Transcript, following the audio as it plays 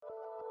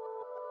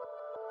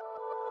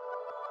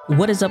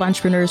What is up,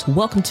 entrepreneurs?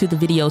 Welcome to the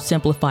Video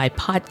Simplified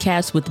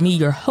podcast with me,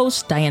 your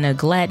host, Diana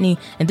Gladney.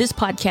 And this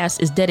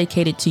podcast is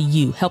dedicated to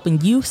you, helping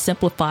you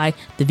simplify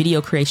the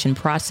video creation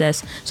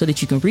process so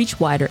that you can reach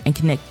wider and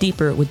connect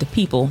deeper with the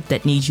people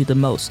that need you the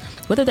most.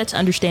 Whether that's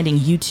understanding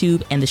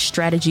YouTube and the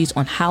strategies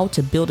on how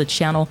to build a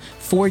channel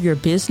for your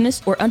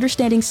business, or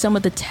understanding some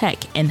of the tech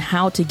and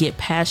how to get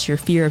past your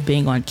fear of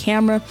being on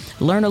camera,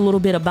 learn a little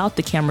bit about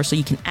the camera so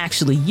you can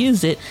actually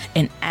use it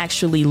and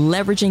actually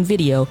leveraging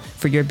video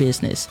for your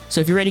business. So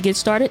if you're ready to get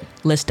started,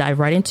 let's dive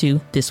right into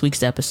this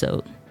week's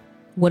episode.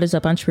 What is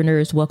up,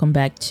 entrepreneurs? Welcome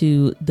back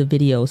to the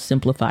Video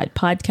Simplified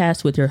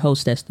podcast with your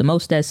hostess, the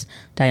mostess,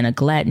 Diana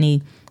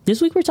Gladney.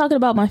 This week, we're talking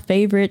about my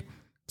favorite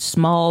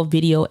small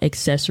video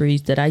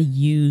accessories that I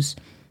use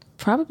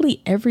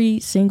probably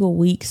every single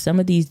week. Some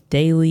of these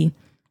daily,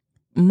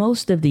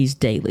 most of these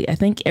daily. I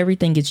think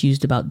everything gets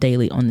used about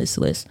daily on this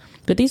list.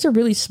 But these are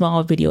really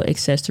small video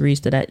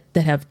accessories that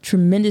have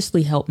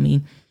tremendously helped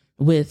me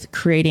with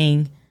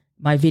creating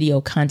my video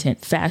content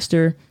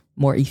faster,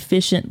 more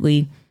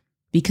efficiently,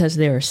 because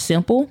they are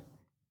simple,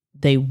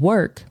 they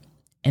work,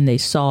 and they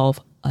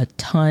solve a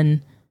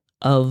ton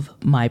of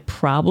my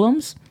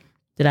problems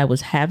that I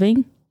was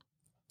having.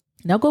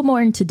 And I'll go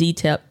more into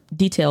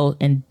detail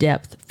and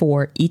depth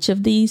for each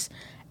of these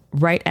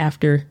right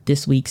after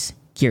this week's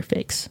Gear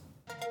Fix.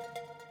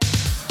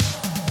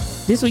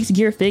 This week's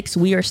Gear Fix,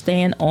 we are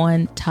staying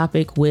on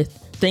topic with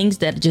things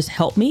that just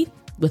help me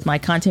with my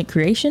content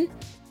creation.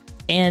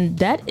 And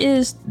that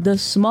is the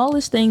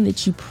smallest thing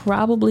that you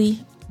probably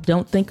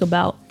don't think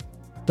about,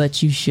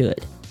 but you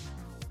should.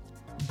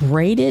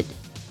 Braided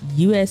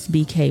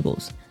USB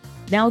cables.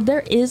 Now, there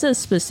is a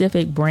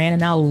specific brand,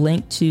 and I'll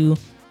link to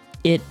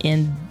it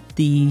in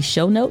the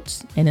show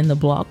notes and in the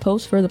blog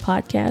post for the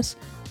podcast.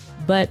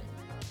 But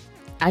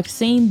I've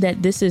seen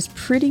that this is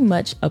pretty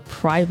much a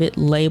private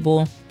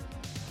label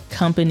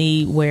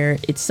company where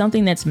it's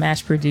something that's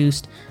mass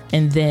produced,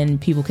 and then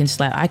people can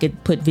I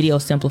could put Video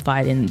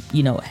Simplified and,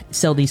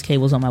 sell these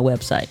cables on my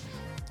website.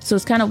 So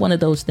it's kind of one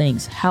of those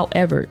things.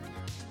 However,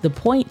 the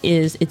point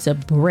is it's a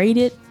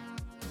braided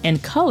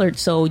and colored,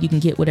 so you can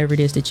get whatever it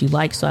is that you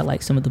like. So I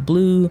like some of the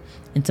blue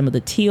and some of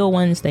the teal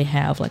ones. They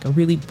have like a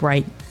really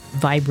bright,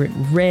 vibrant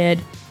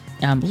red,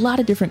 a lot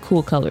of different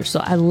cool colors.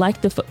 So I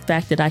like the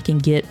fact that I can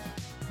get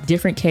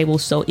different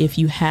cables. So if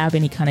you have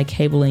any kind of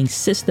cabling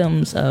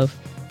systems of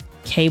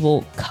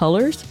cable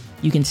colors,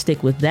 you can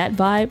stick with that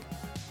vibe.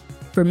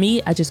 For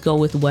me, I just go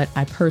with what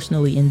I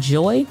personally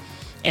enjoy.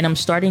 And I'm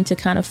starting to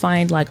kind of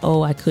find I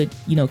could,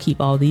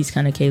 keep all these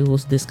kind of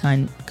cables, this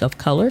kind of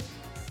color.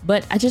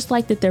 But I just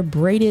like that they're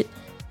braided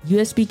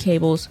USB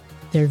cables.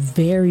 They're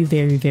very,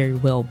 very, very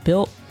well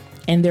built,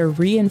 and they're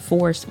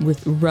reinforced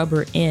with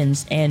rubber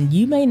ends. And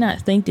you may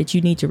not think that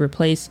you need to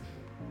replace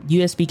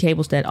USB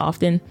cables that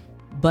often,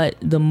 but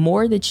the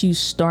more that you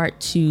start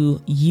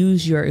to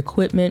use your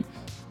equipment,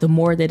 the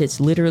more that it's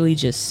literally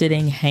just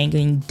sitting,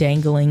 hanging,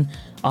 dangling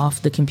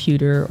off the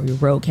computer or your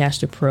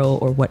Rodecaster Pro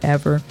or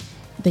whatever,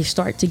 they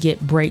start to get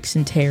breaks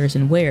and tears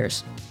and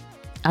wears.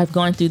 I've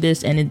gone through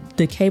this, and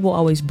the cable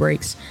always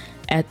breaks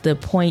at the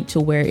point to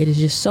where it is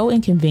just so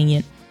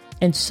inconvenient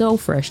and so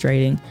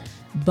frustrating.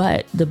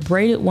 But the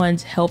braided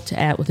ones help to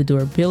add with the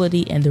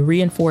durability, and the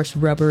reinforced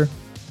rubber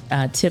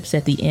tips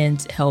at the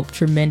ends help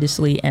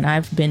tremendously. And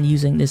I've been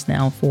using this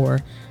now for,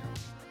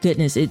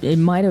 goodness, it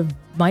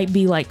might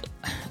be like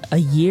a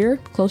year,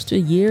 close to a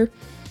year,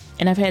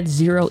 and I've had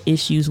zero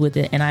issues with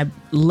it. And I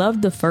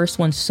loved the first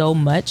one so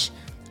much,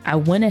 I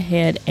went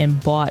ahead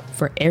and bought,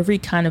 for every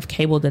kind of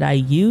cable that I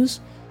use,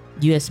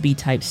 USB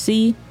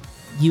Type-C,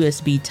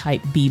 USB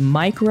Type-B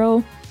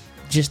micro,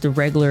 just the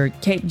regular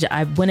cable.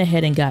 I went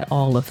ahead and got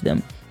all of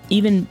them,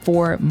 even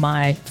for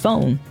my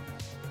phone.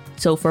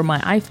 So for my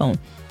iPhone,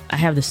 I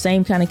have the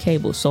same kind of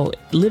cable. So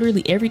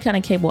literally every kind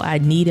of cable I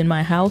need in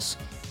my house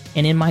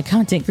and in my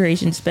content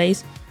creation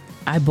space,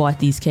 I bought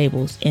these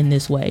cables in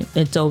this way.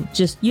 And so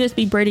just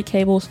USB braided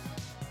cables,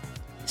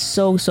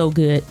 so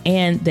good.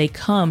 And they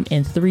come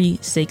in 3,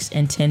 6,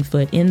 and 10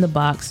 foot in the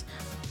box.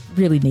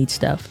 Really neat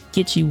stuff.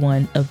 Get you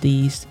one of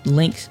these.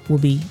 Links will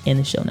be in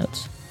the show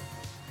notes.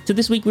 So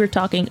this week we're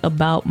talking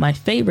about my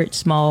favorite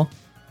small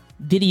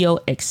video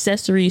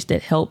accessories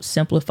that help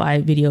simplify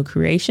video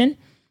creation.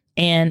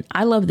 And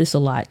I love this a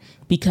lot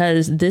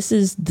because this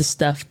is the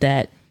stuff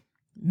that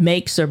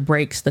makes or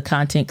breaks the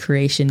content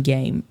creation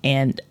game.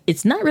 And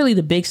it's not really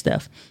the big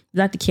stuff,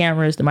 not the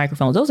cameras, the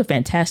microphones. Those are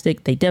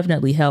fantastic. They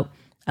definitely help.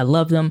 I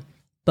love them,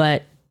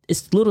 but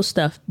it's little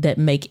stuff that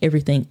make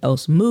everything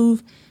else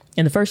move.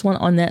 And the first one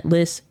on that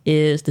list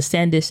is the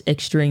SanDisk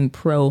Extreme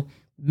Pro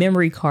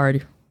memory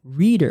card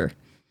reader.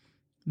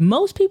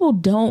 Most people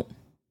don't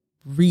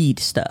read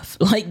stuff.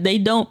 They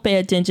don't pay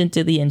attention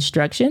to the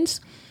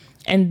instructions.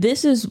 And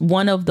this is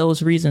one of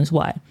those reasons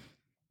why.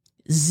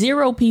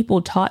 Zero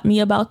people taught me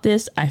about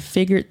this. I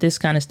figured this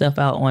kind of stuff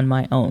out on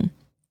my own.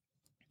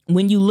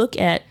 When you look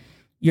at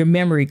your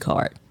memory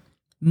card,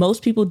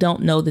 most people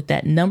don't know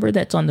that number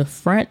that's on the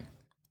front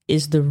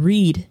is the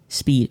read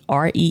speed,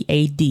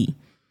 READ.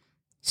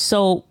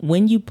 So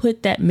when you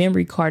put that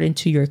memory card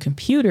into your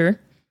computer,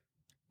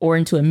 or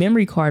into a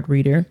memory card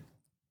reader,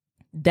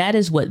 that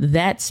is what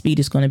that speed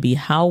is going to be,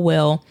 how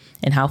well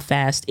and how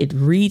fast it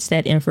reads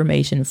that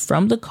information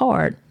from the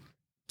card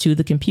to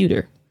the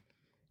computer.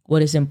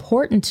 What is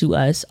important to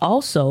us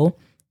also,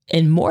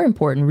 and more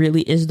important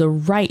really, is the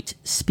write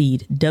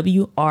speed,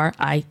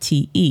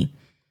 WRITE.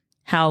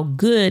 How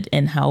good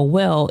and how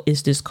well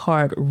is this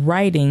card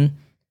writing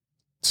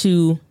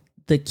to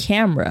the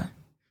camera,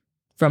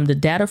 from the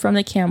data from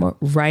the camera,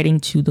 writing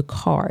to the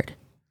card.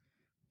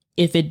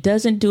 If it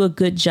doesn't do a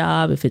good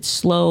job, if it's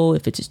slow,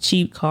 if it's a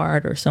cheap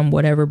card or some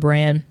whatever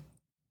brand,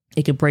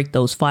 it could break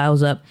those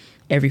files up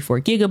every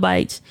 4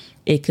 gigabytes.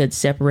 It could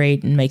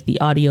separate and make the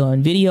audio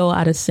and video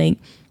out of sync.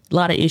 A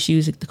lot of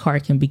issues. The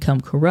card can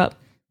become corrupt.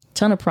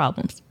 Ton of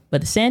problems.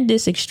 But the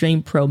SanDisk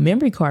Extreme Pro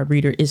memory card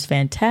reader is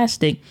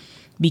fantastic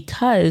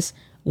because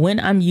when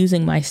I'm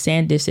using my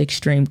SanDisk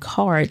Extreme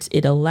cards,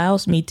 it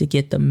allows me to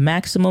get the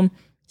maximum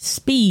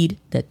speed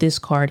that this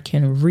card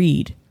can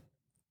read.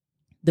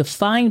 The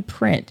fine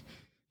print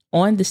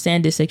on the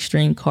SanDisk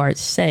Extreme cards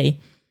say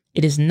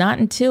it is not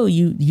until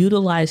you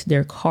utilize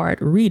their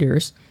card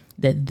readers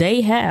that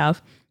they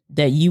have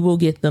that you will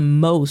get the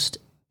most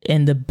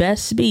and the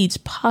best speeds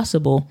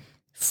possible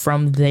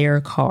from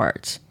their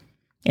cards.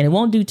 And it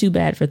won't do too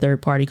bad for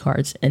third-party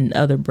cards and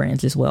other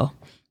brands as well.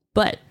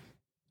 But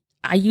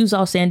I use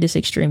all SanDisk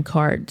Extreme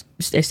cards,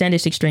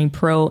 SanDisk Extreme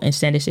Pro and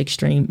SanDisk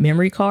Extreme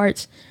memory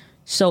cards.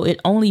 So it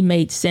only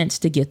made sense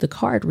to get the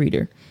card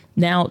reader.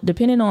 Now,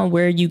 depending on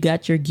where you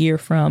got your gear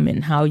from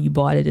and how you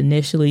bought it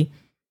initially,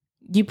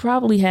 you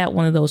probably had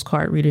one of those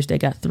card readers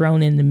that got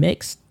thrown in the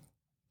mix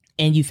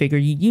and you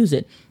figured you'd use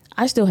it.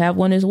 I still have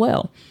one as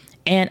well.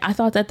 And I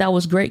thought that that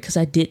was great because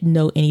I didn't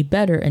know any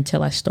better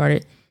until I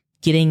started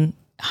getting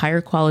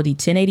higher quality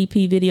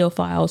 1080p video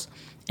files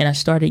and I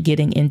started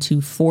getting into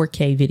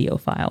 4K video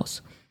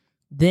files.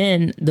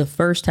 Then the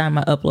first time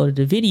I uploaded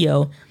a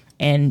video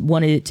and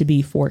wanted it to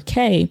be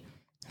 4K,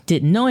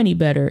 didn't know any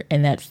better,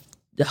 and that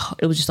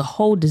it was just a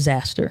whole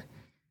disaster.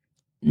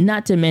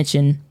 Not to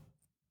mention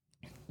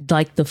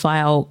like the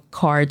file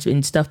cards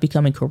and stuff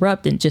becoming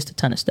corrupt and just a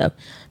ton of stuff.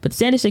 But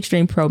the SanDisk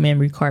Extreme Pro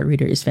memory card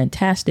reader is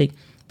fantastic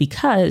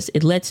because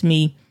it lets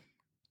me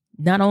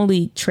not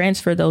only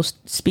transfer those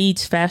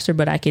speeds faster,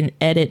 but I can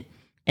edit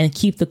and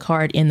keep the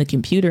card in the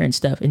computer and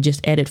stuff and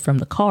just edit from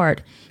the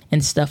card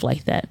and stuff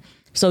like that.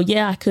 So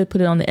yeah, I could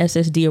put it on the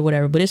SSD or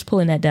whatever, but it's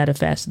pulling that data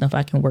fast enough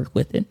I can work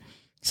with it.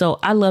 So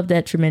I love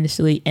that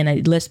tremendously, and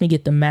it lets me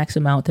get the max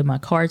amount that my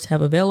cards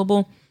have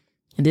available.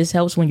 And this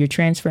helps when you're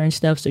transferring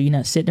stuff so you're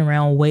not sitting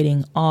around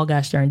waiting all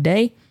gosh darn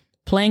day,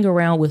 playing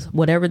around with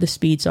whatever the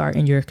speeds are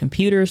in your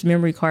computer's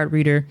memory card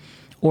reader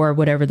or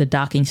whatever the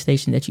docking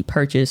station that you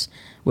purchase,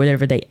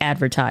 whatever they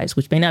advertise,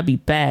 which may not be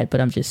bad,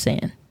 but I'm just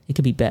saying it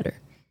could be better.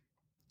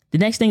 The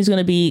next thing is going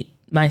to be,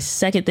 my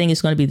second thing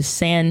is going to be the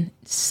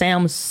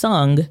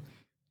Samsung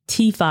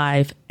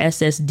T5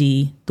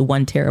 SSD, the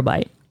 1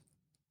 terabyte.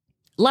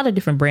 A lot of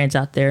different brands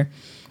out there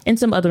and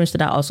some others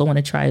that I also want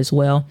to try as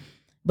well.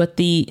 But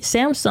the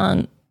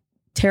Samsung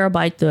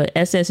terabyte, the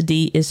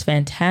SSD, is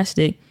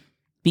fantastic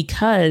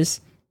because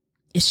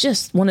it's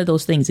just one of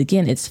those things.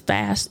 Again, it's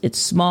fast, it's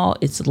small,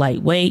 it's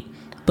lightweight.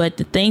 But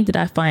the thing that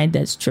I find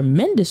that's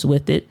tremendous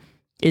with it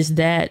is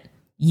that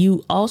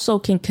you also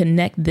can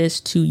connect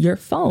this to your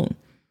phone.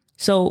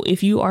 So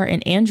if you are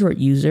an Android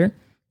user,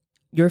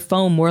 your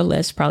phone more or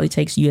less probably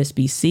takes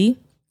USB-C.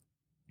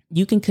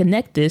 You can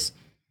connect this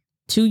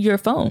to your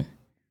phone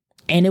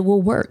and it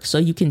will work. So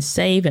you can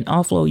save and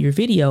offload your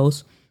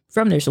videos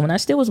from there. So when I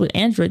still was with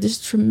Android, this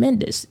is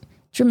tremendous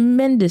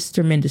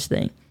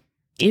thing.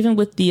 Even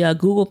with the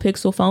Google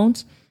Pixel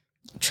phones,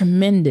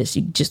 tremendous.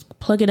 You just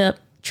plug it up,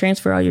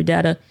 transfer all your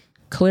data,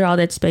 clear all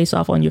that space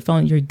off on your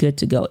phone. You're good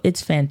to go.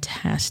 It's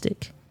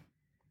fantastic.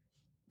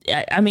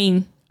 I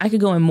mean, I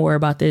could go in more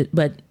about this,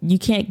 but you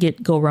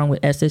can't go wrong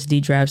with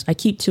SSD drives. I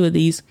keep 2 of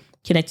these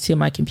connected to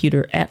my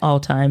computer at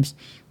all times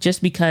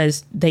just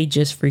because they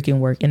just freaking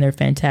work and they're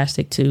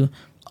fantastic to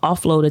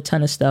offload a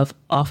ton of stuff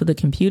off of the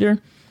computer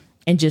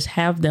and just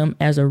have them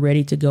as a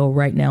ready to go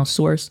right now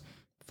source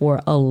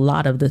for a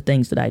lot of the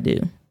things that I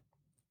do.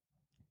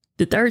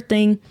 The third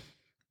thing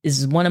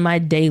is one of my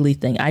daily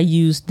thing. I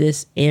use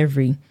this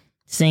every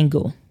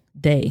single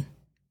day.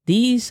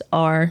 These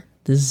are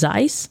the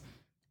Zeiss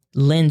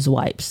lens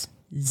wipes,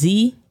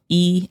 Zeiss.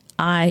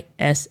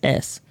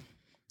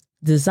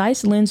 The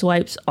Zeiss lens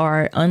wipes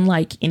are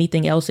unlike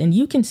anything else. And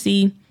you can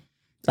see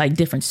like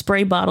different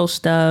spray bottle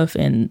stuff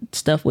and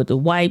stuff with the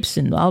wipes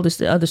and all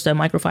this other stuff,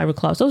 microfiber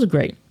cloths. Those are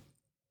great.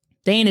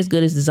 They ain't as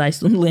good as the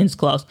Zeiss lens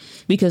cloths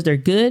because they're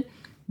good.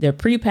 They're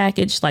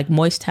prepackaged like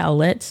moist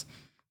towelettes.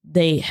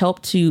 They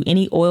help to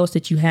any oils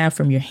that you have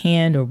from your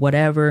hand or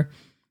whatever.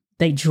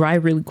 They dry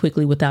really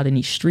quickly without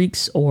any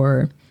streaks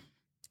or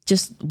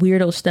just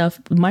weirdo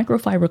stuff.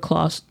 Microfiber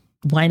cloths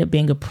wind up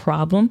being a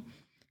problem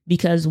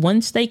because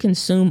once they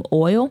consume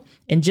oil,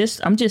 and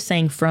I'm just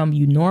saying from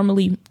you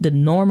normally, the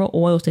normal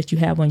oils that you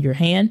have on your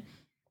hand,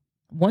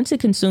 once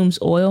it consumes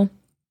oil,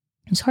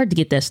 it's hard to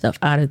get that stuff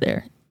out of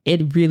there.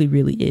 It really,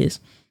 really is.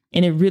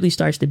 And it really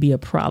starts to be a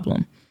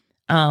problem.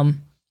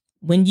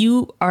 When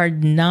you are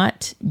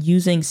not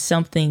using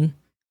something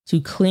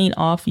to clean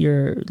off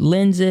your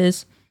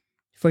lenses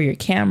for your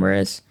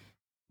cameras,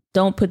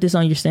 don't put this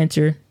on your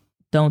sensor.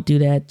 Don't do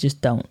that.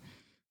 Just don't.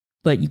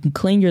 But you can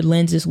clean your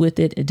lenses with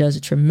it. It does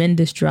a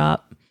tremendous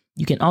job.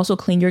 You can also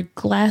clean your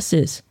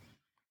glasses.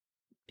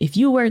 If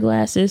you wear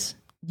glasses,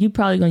 you're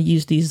probably going to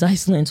use these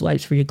Zeiss lens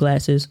wipes for your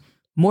glasses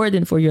more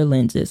than for your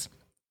lenses.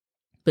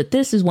 But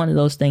this is one of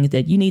those things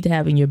that you need to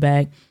have in your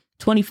bag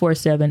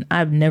 24/7.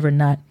 I've never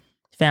not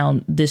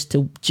found this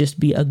to just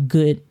be a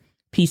good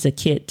piece of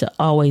kit to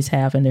always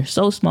have. And they're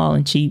so small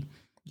and cheap.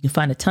 You can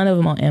find a ton of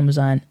them on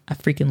Amazon. I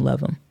freaking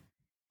love them.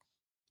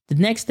 The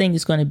next thing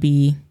is going to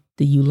be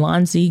the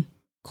Ulanzi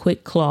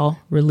Quick Claw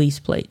release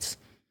plates.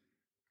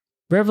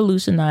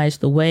 Revolutionized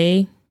the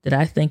way that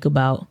I think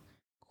about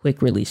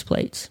quick release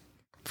plates.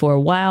 For a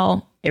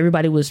while,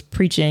 everybody was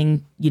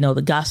preaching,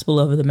 the gospel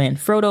of the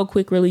Manfrotto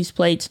quick release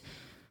plates,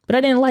 but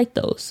I didn't like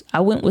those.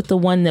 I went with the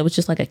one that was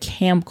just like a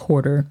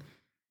camcorder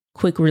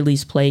quick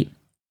release plate,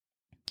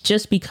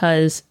 just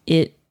because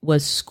it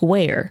was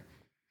square.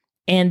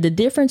 And the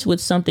difference with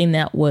something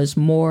that was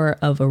more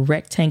of a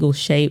rectangle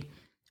shape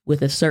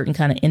with a certain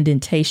kind of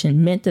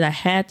indentation meant that I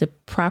had to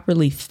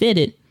properly fit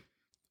it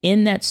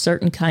in that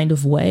certain kind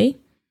of way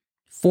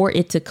for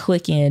it to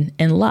click in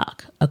and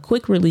lock. A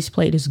quick release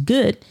plate is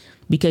good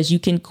because you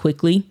can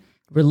quickly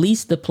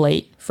release the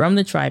plate from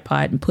the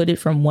tripod and put it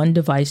from one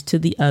device to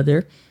the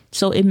other.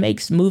 So it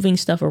makes moving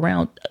stuff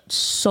around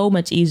so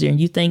much easier. And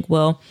you think,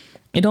 well,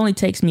 it only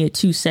takes me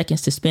 2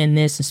 seconds to spin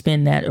this and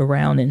spin that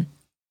around and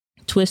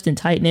twist and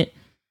tighten it.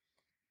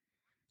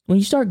 When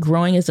you start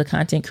growing as a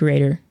content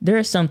creator, there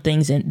are some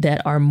things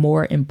that are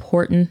more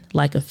important,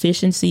 like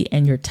efficiency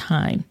and your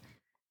time.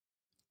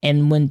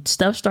 And when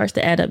stuff starts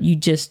to add up, you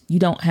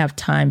don't have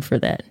time for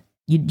that.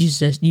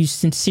 You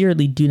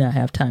sincerely do not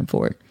have time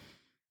for it.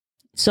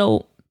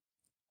 So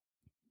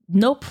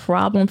no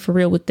problem for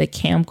real with the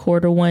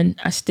camcorder one.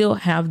 I still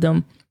have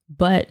them,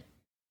 but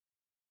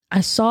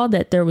I saw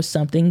that there was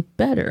something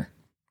better.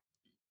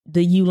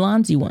 The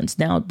Ulanzi ones.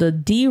 Now, the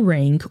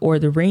D-ring, or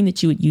the ring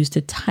that you would use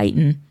to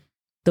tighten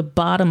the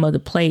bottom of the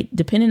plate,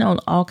 depending on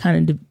all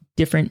kind of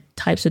different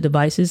types of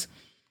devices,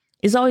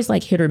 is always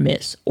like hit or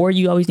miss, or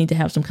you always need to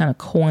have some kind of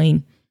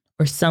coin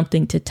or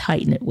something to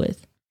tighten it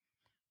with.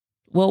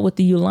 Well, with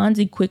the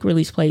Ulanzi quick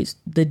release plates,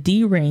 the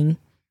D-ring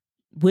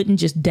wouldn't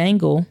just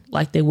dangle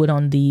like they would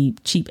on the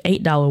cheap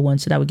 $8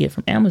 ones that I would get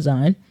from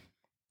Amazon,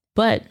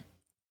 but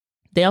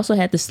they also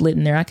had the slit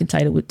in there. I can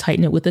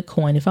tighten it with a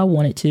coin if I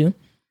wanted to,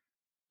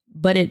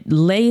 but it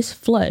lays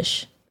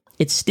flush.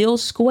 It's still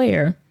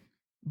square,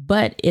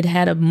 but it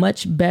had a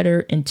much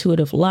better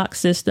intuitive lock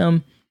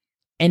system.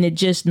 And it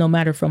just, no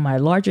matter from my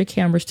larger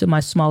cameras to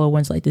my smaller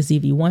ones like the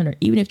ZV-1, or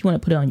even if you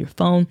want to put it on your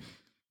phone,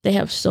 they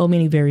have so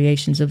many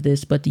variations of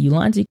this. But the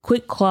Ulanzi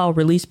Quick Claw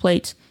release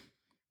plates,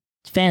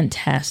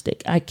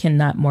 fantastic. I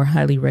cannot more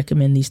highly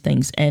recommend these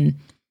things. And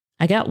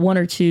I got 1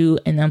 or 2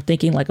 and I'm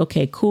thinking like,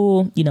 okay,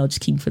 cool. Just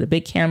keep them for the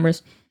big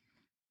cameras.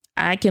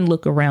 I can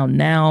look around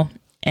now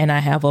and I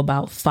have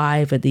about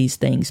 5 of these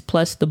things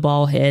plus the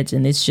ball heads.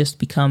 And it's just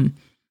become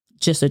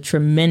just a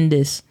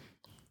tremendous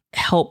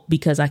help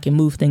because I can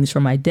move things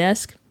from my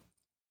desk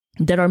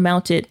that are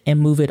mounted and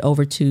move it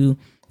over to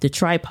the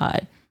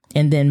tripod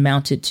and then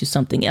mount it to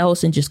something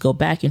else and just go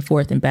back and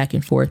forth and back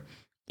and forth.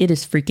 It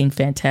is freaking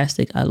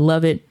fantastic. I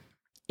love it.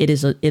 It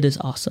is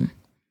awesome.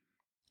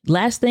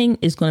 Last thing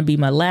is going to be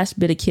my last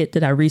bit of kit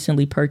that I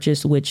recently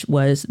purchased, which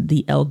was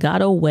the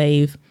Elgato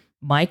Wave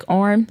mic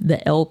arm,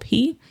 the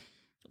LP,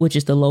 which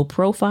is the low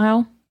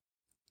profile.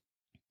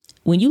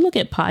 When you look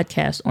at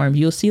podcast arms,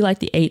 you'll see like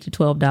the $8 to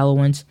 $12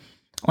 ones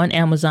on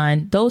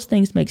Amazon. Those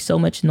things make so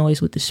much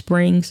noise with the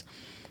springs.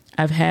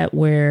 I've had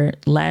where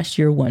last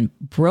year one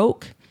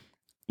broke.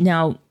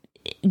 Now,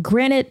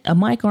 granted, a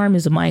mic arm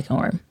is a mic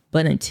arm,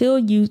 but until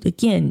you,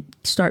 again,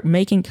 start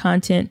making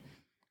content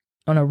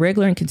on a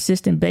regular and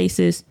consistent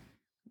basis,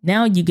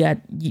 now you,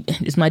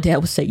 as my dad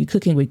would say, you're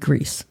cooking with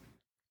grease.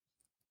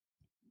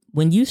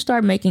 When you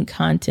start making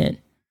content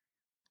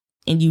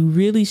and you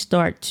really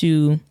start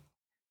to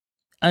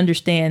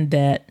understand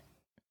that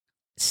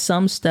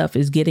some stuff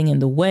is getting in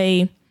the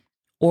way,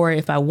 or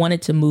if I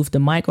wanted to move the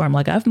mic arm,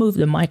 like I've moved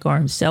the mic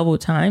arm several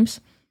times,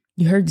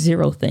 you heard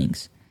 0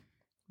 things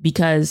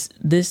because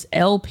this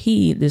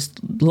LP, this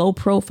low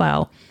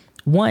profile,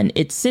 one,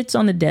 it sits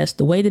on the desk,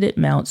 the way that it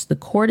mounts, the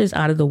cord is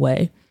out of the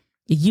way.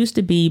 It used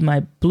to be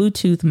my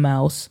Bluetooth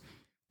mouse.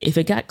 If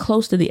it got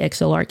close to the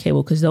XLR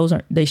cable, because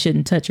they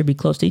shouldn't touch or be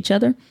close to each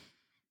other,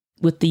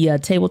 with the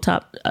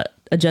tabletop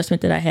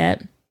adjustment that I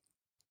had,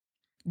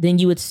 then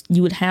you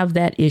would have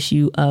that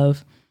issue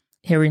of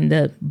hearing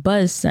the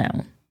buzz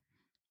sound.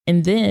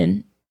 And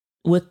then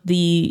with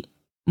the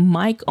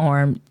mic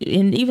arm,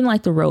 and even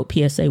like the Rode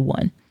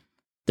PSA-1,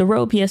 the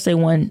Rode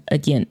PSA-1,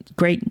 again,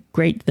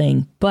 great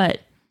thing,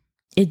 but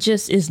it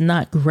just is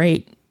not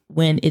great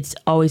when it's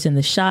always in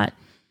the shot.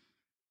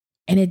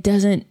 And it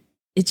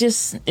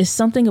just is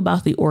something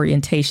about the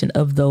orientation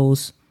of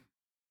those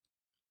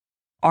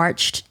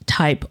arched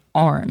type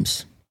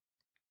arms.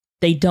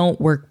 They don't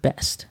work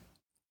best.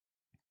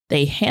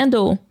 They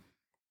handle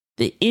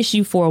the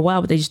issue for a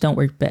while, but they just don't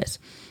work best.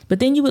 But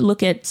then you would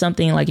look at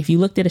something like, if you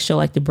looked at a show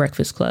like The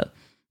Breakfast Club,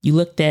 you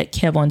looked at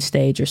Kev on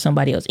Stage or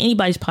somebody else,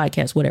 anybody's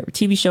podcast, whatever,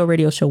 TV show,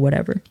 radio show,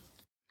 whatever.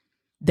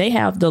 They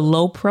have the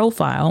low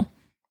profile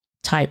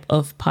type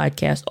of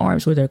podcast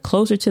arms where they're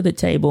closer to the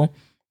table,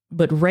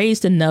 but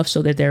raised enough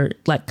so that they're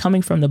like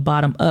coming from the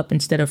bottom up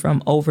instead of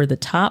from over the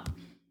top,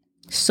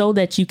 so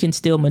that you can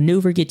still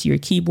maneuver, get to your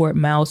keyboard,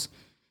 mouse.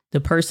 The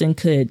person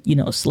could,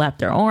 slap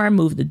their arm,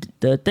 move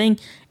the thing,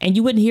 and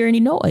you wouldn't hear any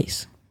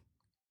noise.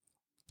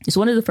 It's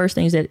one of the first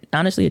things that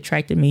honestly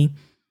attracted me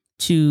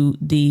to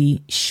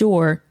the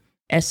Shure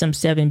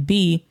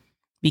SM7B,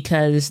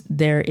 because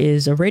there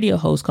is a radio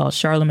host called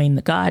Charlemagne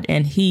the God,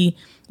 and he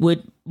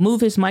would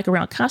move his mic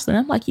around constantly.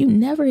 I'm like, you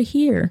never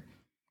hear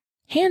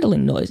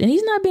handling noise, and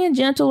he's not being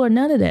gentle or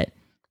none of that.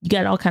 You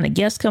got all kind of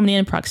guests coming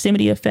in,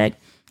 proximity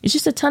effect. It's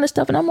just a ton of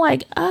stuff. And I'm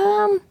like,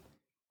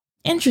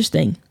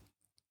 interesting.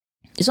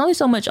 It's only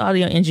so much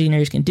audio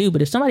engineers can do,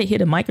 but if somebody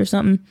hit a mic or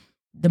something,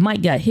 the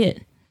mic got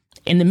hit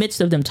in the midst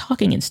of them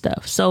talking and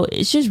stuff. So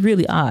it's just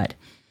really odd.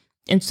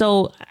 And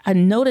so I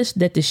noticed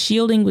that the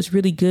shielding was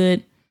really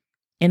good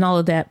and all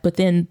of that. But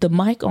then the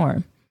mic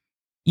arm,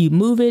 you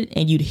move it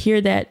and you'd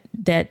hear that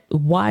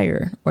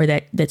wire or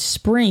that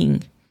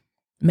spring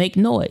make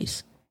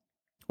noise,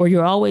 or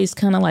you're always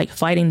kind of like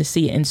fighting to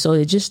see it. And so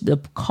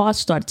the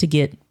cost started to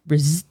get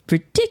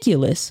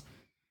ridiculous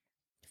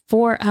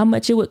for how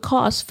much it would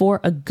cost for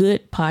a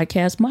good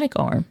podcast mic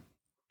arm.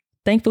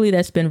 Thankfully,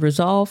 that's been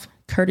resolved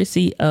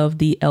courtesy of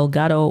the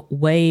Elgato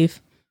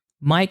Wave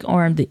mic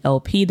arm, the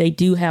LP. They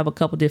do have a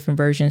couple different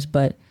versions,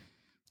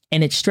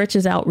 and it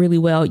stretches out really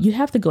well. You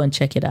have to go and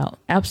check it out.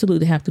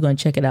 Absolutely have to go and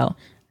check it out.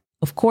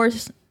 Of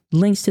course,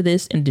 links to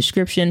this in the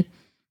description,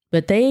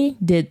 but they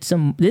did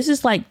this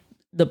is like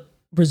the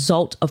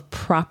result of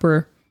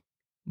proper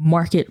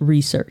market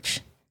research.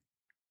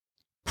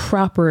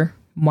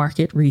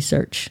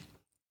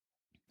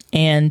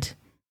 And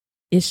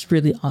it's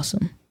really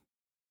awesome.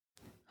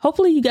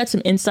 Hopefully you got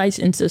some insights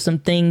into some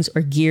things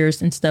or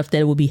gears and stuff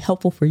that will be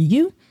helpful for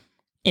you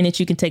and that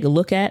you can take a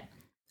look at.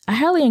 I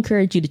highly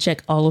encourage you to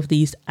check all of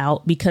these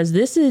out, because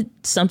this is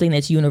something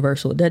that's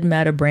universal. It doesn't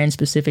matter brand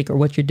specific or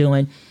what you're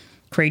doing,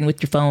 creating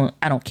with your phone.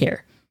 I don't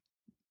care.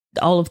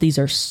 All of these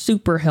are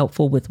super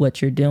helpful with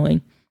what you're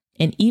doing.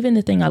 And even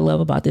the thing I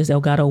love about this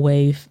Elgato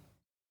Wave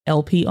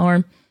LP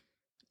arm,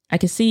 I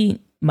can see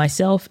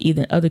myself,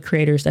 even other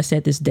creators, I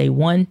said this day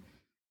one,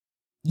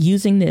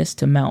 using this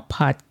to mount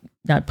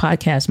not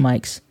podcast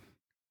mics,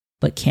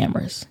 but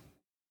cameras.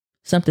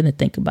 Something to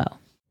think about.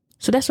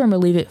 So that's where I'm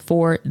going to leave it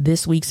for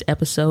this week's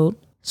episode.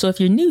 So if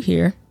you're new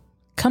here,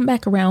 come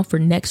back around for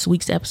next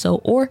week's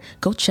episode, or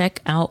go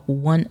check out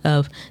one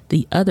of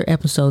the other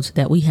episodes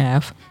that we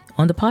have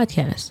on the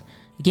podcast.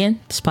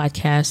 Again, this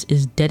podcast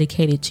is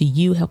dedicated to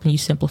you, helping you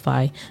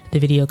simplify the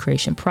video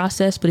creation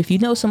process. But if you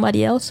know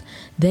somebody else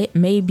that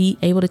may be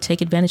able to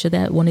take advantage of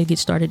that, want to get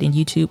started in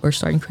YouTube or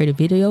starting creative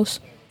videos,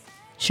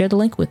 share the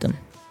link with them.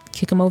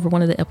 Kick them over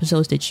one of the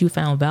episodes that you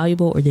found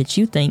valuable or that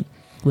you think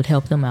would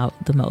help them out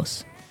the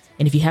most.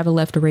 And if you haven't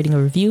left a rating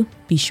or review,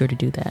 be sure to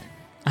do that.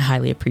 I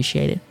highly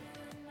appreciate it.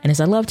 And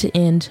as I love to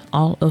end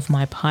all of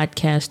my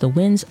podcasts, the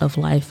winds of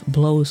life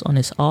blows on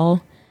us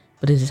all,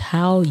 but it is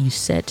how you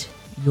set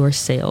your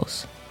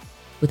sails.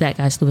 With that,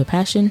 guys, live with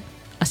passion.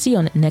 I'll see you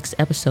on the next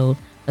episode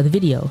of the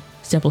Video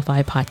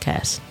Simplified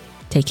Podcast.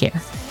 Take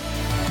care.